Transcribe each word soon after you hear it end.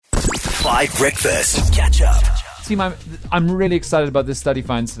5 Breakfast. Catch up. Team, I'm really excited about this study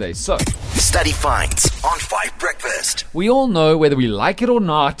finds today. So, Study finds on 5 Breakfast. we all know, whether we like it or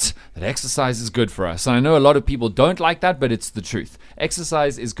not, that exercise is good for us. And I know a lot of people don't like that, but it's the truth.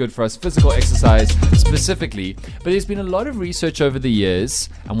 Exercise is good for us, physical exercise specifically. But there's been a lot of research over the years,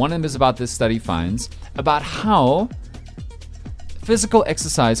 and one of them is about this study finds, about how physical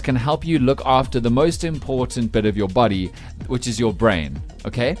exercise can help you look after the most important bit of your body, which is your brain.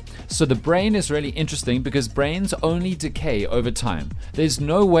 Okay? So the brain is really interesting because brains only decay over time. There's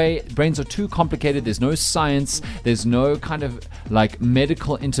no way, brains are too complicated, there's no science, there's no kind of like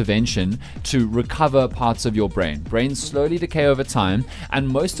medical intervention to recover parts of your brain. Brains slowly decay over time, and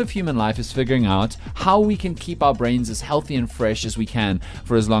most of human life is figuring out how we can keep our brains as healthy and fresh as we can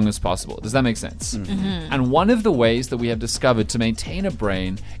for as long as possible. Does that make sense? Mm-hmm. And one of the ways that we have discovered to maintain a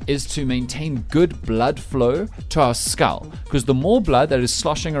brain is to maintain good blood flow to our skull, because the more blood that is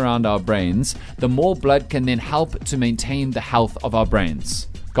sloshing around our brains, the more blood can then help to maintain the health of our brains.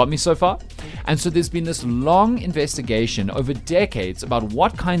 Got me so far? And so there's been this long investigation over decades about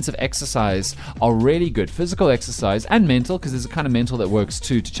what kinds of exercise are really good. Physical exercise and mental, because there's a kind of mental that works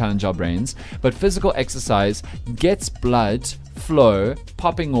too to challenge our brains. But physical exercise gets blood flow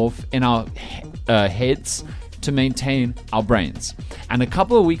popping off in our heads to maintain our brains. And a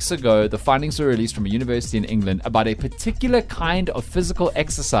couple of weeks ago, the findings were released from a university in England about a particular kind of physical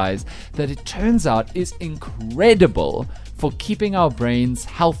exercise that it turns out is incredible for keeping our brains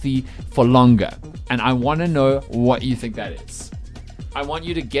healthy for longer. And I want to know what you think that is. I want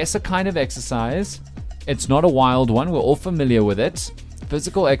you to guess a kind of exercise. It's not a wild one. We're all familiar with it.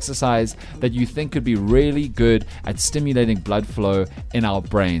 Physical exercise that you think could be really good at stimulating blood flow in our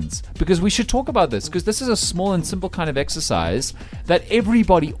brains. Because we should talk about this, because this is a small and simple kind of exercise that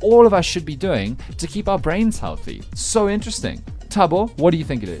everybody, all of us should be doing to keep our brains healthy. So interesting. Tabo, what do you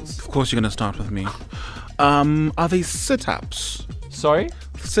think it is? Of course you're going to start with me. Are they sit-ups? Sorry?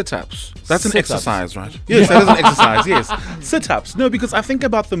 Sit-ups. That's an Sit-ups. exercise, right? Yes, that is an exercise, yes. Sit-ups. No, because I think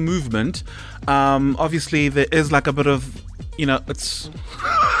about the movement. Obviously, there is like a bit of, it's...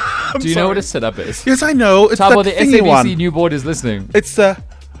 Do you know what a sit-up is? Yes, I know. It's Tabo, that the thingy SABC one. new board is listening. It's right,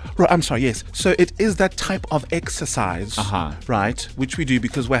 I'm sorry, yes. So it is that type of exercise, right, which we do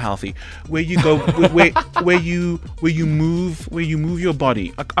because we're healthy, where you go, where you move your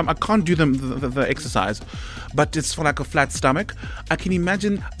body. I can't do the exercise, but it's for like a flat stomach. I can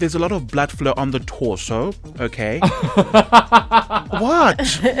imagine there's a lot of blood flow on the torso. Okay. What?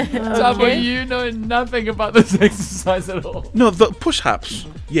 Tabo, you know nothing about this exercise at all. No, the push-ups.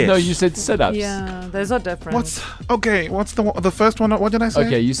 Yes. No, you said sit-ups. Yeah, those are different. What's the first one? What did I say?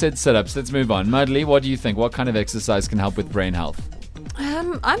 Okay, you said sit-ups. Let's move on. Mudley, what do you think? What kind of exercise can help with brain health?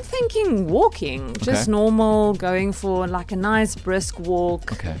 I'm thinking walking, just normal, going for like a nice brisk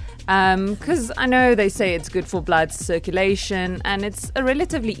walk. Okay. Because I know they say it's good for blood circulation, and it's a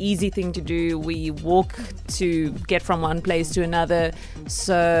relatively easy thing to do. We walk to get from one place to another.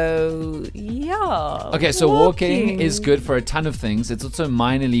 So, yeah. Okay, so walking is good for a ton of things. It's also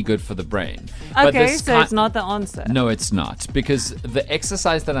minorly good for the brain. Okay, so it's not the answer. No, it's not. Because the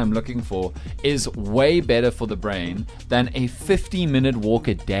exercise that I'm looking for is way better for the brain than a 50-minute walk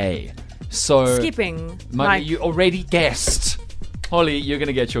a day. So Skipping. Mudley, you already guessed. Holly, you're going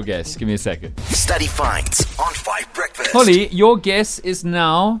to get your guess. Give me a second. Study finds on 5 Breakfast. Holly, your guess is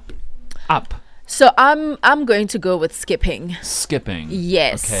now up. So I'm going to go with skipping. Skipping.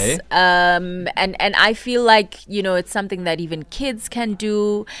 Yes. Okay. And I feel like, it's something that even kids can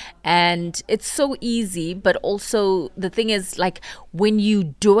do, and it's so easy, but also the thing is, like, when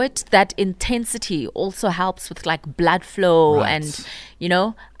you do it, that intensity also helps with like blood flow. Right.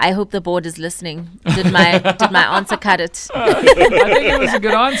 And I hope the board is listening. Did my answer cut it? I think it was a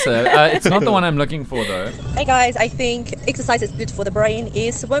good answer. It's not the one I'm looking for, though. Hey guys, I think exercise is good for the brain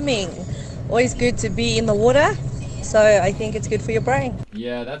is swimming. Always good to be in the water, so I think it's good for your brain.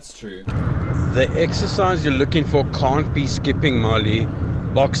 Yeah, that's true. The exercise you're looking for can't be skipping, Molly.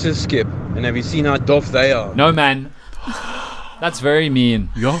 Boxers skip. And have you seen how doff they are? No, man. That's very mean.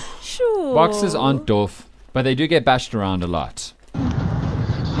 Yeah. Sure. Boxers aren't doof, but they do get bashed around a lot.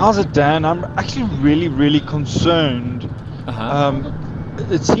 How's it, Dan? I'm actually really, really concerned.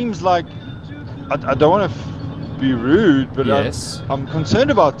 It seems like I don't want to be rude, but Yes. I'm concerned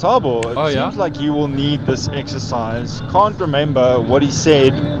about Tabo. It Oh, yeah? seems like he will need this exercise. Can't remember what he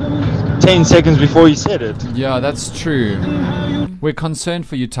said 10 seconds before he said it. Yeah, that's true. We're concerned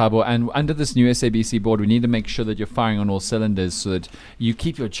for you, Tabo, and under this new SABC board, we need to make sure that you're firing on all cylinders so that you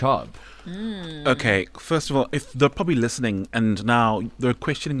keep your job. Okay, first of all, if they're probably listening and now they're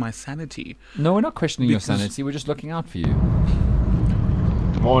questioning my sanity. No, we're not questioning your Because- sanity. We're just looking out for you.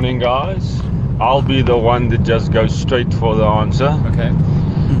 Morning, guys. I'll be the one that just goes straight for the answer. Okay.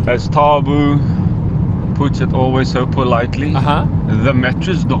 As Tabu puts it always so politely, the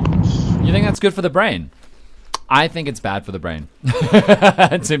mattress dance. You think that's good for the brain? I think it's bad for the brain,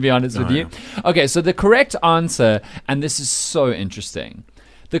 to be honest with you. Okay, so the correct answer, and this is so interesting.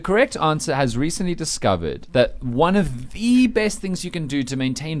 The correct answer has recently discovered that one of the best things you can do to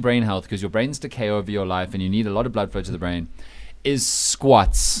maintain brain health, because your brains decay over your life and you need a lot of blood flow to the brain, is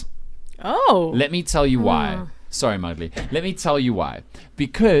squats. Oh. Let me tell you why. Sorry, Mudley. Let me tell you why.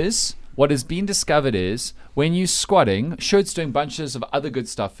 Because what has been discovered is when you're squatting, sure, it's doing bunches of other good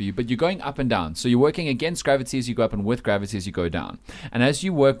stuff for you, but you're going up and down. So you're working against gravity as you go up and with gravity as you go down. And as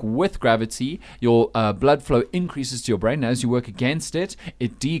you work with gravity, your blood flow increases to your brain. And as you work against it,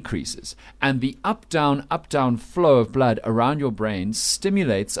 it decreases. And the up-down flow of blood around your brain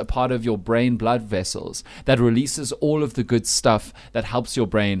stimulates a part of your brain blood vessels that releases all of the good stuff that helps your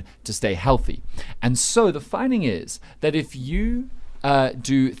brain to stay healthy. And so the finding is that if you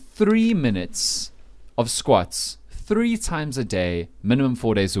do 3 minutes of squats 3 times a day, minimum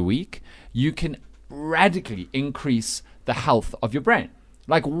 4 days a week, you can radically increase the health of your brain.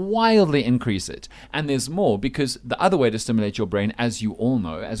 Like wildly increase it. And there's more, because the other way to stimulate your brain, as we all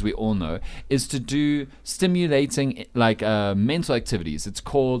know, is to do stimulating like mental activities. It's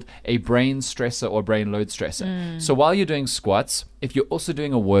called a brain stressor or brain load stressor. So while you're doing squats, if you're also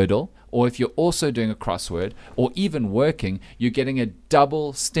doing a Wordle, or if you're also doing a crossword, or even working, you're getting a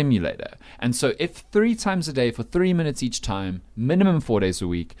double stimulator. And so if 3 times a day for 3 minutes each time, minimum 4 days a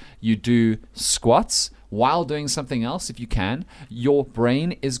week, you do squats while doing something else, if you can, your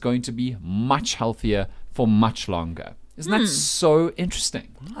brain is going to be much healthier for much longer. Isn't that so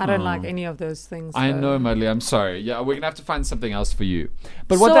interesting? I don't like any of those things. I though. know, Mudley. I'm sorry. Yeah, we're going to have to find something else for you.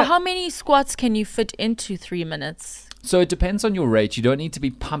 But So how many squats can you fit into 3 minutes? So it depends on your rate. You don't need to be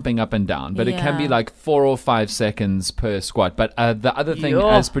pumping up and down, but it can be like 4 or 5 seconds per squat. But the other thing,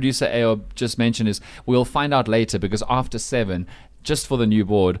 as producer Ayo just mentioned, is we'll find out later, because after 7, just for the new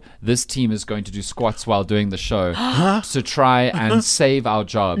board, this team is going to do squats while doing the show to try and save our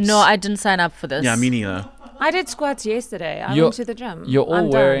jobs. No, I didn't sign up for this. Yeah, me neither. I did squats yesterday. I went to the gym. You're all I'm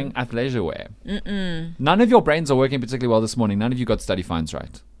wearing done. athleisure wear. None of your brains are working particularly well this morning. None of you got study finds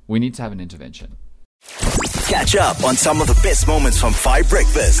right. We need to have an intervention. Catch up on some of the best moments from 5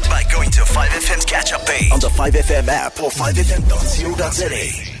 Breakfast by going to 5FM's catch-up page on the 5FM app or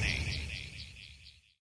 5FM.co.za.